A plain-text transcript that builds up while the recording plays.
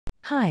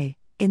Hi,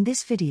 in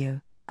this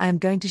video, I am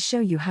going to show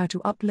you how to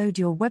upload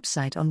your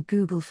website on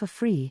Google for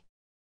free.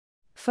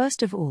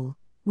 First of all,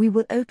 we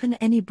will open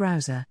any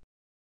browser.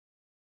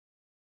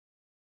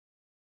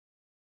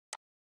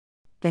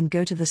 Then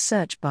go to the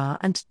search bar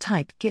and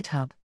type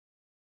GitHub.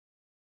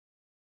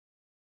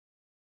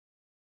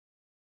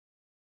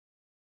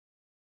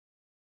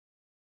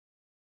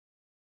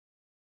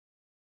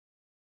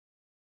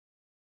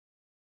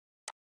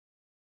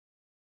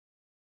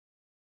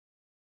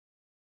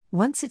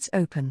 Once it's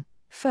open,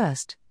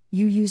 first,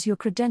 you use your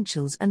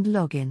credentials and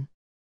login.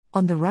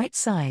 On the right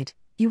side,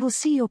 you will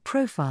see your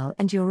profile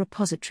and your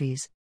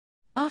repositories.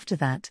 After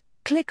that,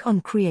 click on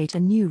Create a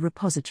new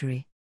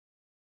repository.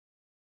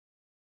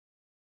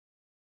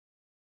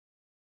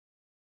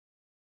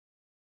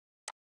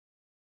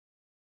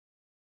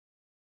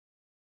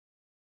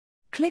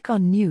 Click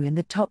on New in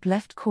the top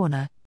left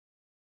corner.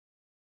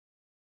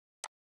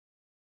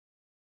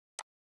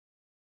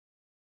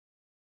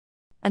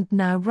 And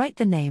now write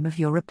the name of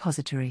your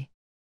repository.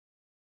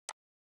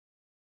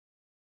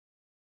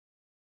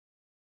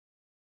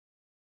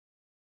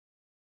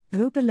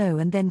 Go below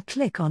and then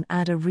click on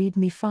Add a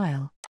README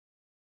file.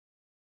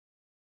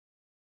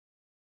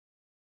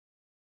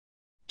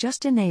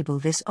 Just enable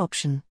this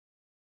option.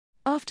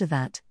 After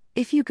that,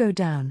 if you go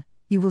down,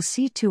 you will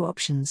see two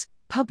options,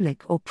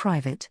 public or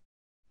private.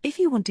 If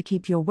you want to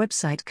keep your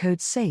website code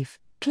safe,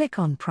 click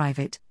on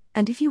Private,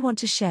 and if you want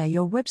to share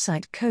your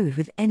website code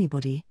with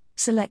anybody,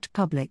 select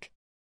Public.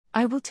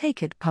 I will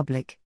take it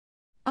Public.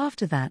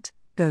 After that,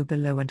 go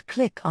below and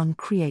click on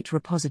Create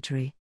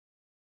Repository.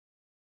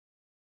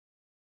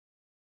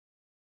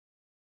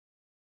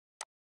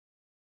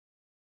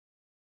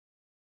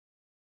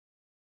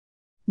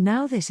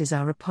 Now this is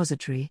our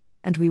repository,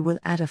 and we will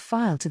add a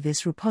file to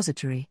this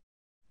repository.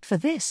 For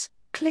this,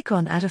 click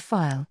on Add a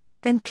file,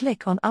 then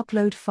click on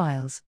Upload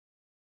files.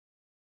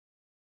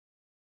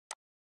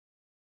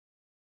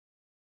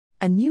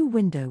 A new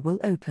window will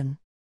open.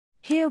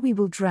 Here we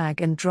will drag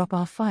and drop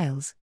our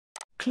files.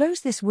 Close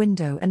this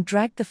window and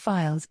drag the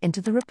files into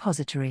the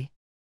repository.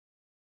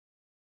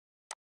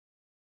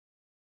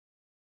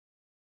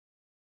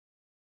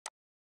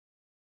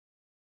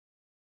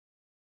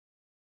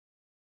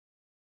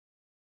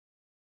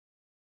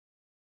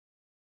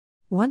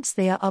 Once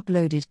they are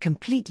uploaded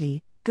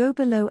completely, go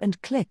below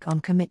and click on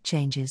Commit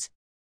Changes.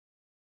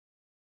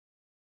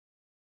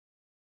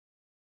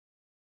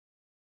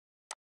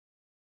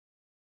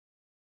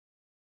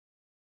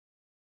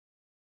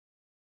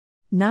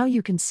 Now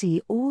you can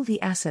see all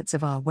the assets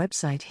of our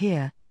website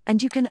here,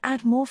 and you can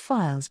add more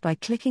files by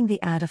clicking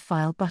the Add a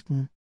File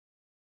button.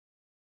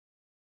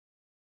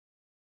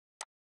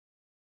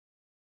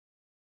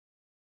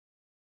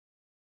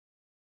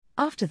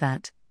 After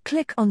that,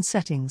 click on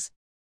Settings.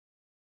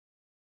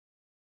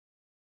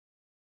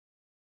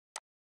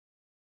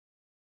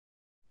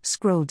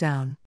 Scroll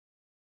down.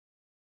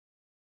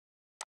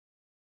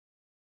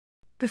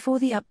 Before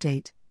the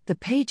update, the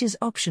Pages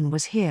option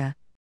was here.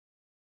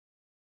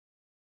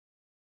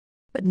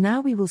 But now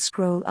we will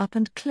scroll up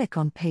and click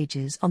on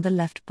Pages on the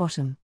left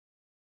bottom.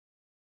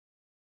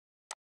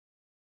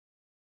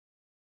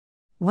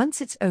 Once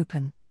it's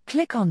open,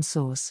 click on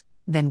Source,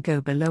 then go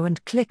below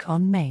and click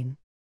on Main.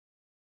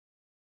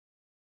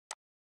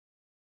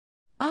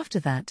 After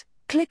that,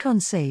 click on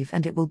Save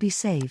and it will be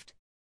saved.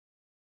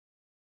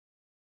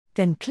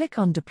 Then click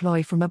on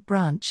Deploy from a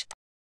branch.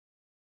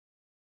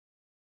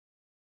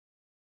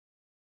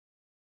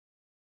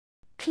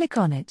 Click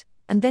on it,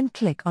 and then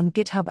click on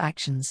GitHub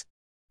Actions.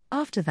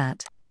 After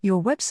that,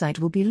 your website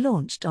will be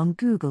launched on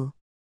Google.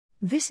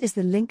 This is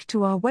the link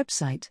to our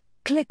website.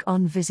 Click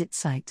on Visit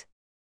Site.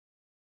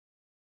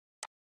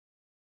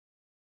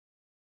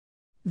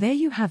 There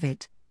you have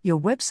it, your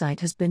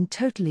website has been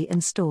totally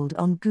installed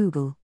on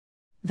Google.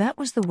 That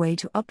was the way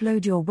to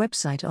upload your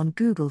website on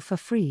Google for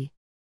free.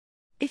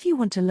 If you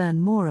want to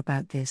learn more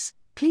about this,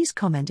 please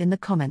comment in the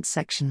comments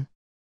section.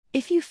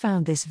 If you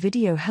found this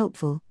video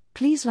helpful,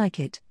 please like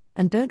it,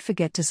 and don't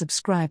forget to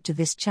subscribe to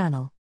this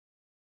channel.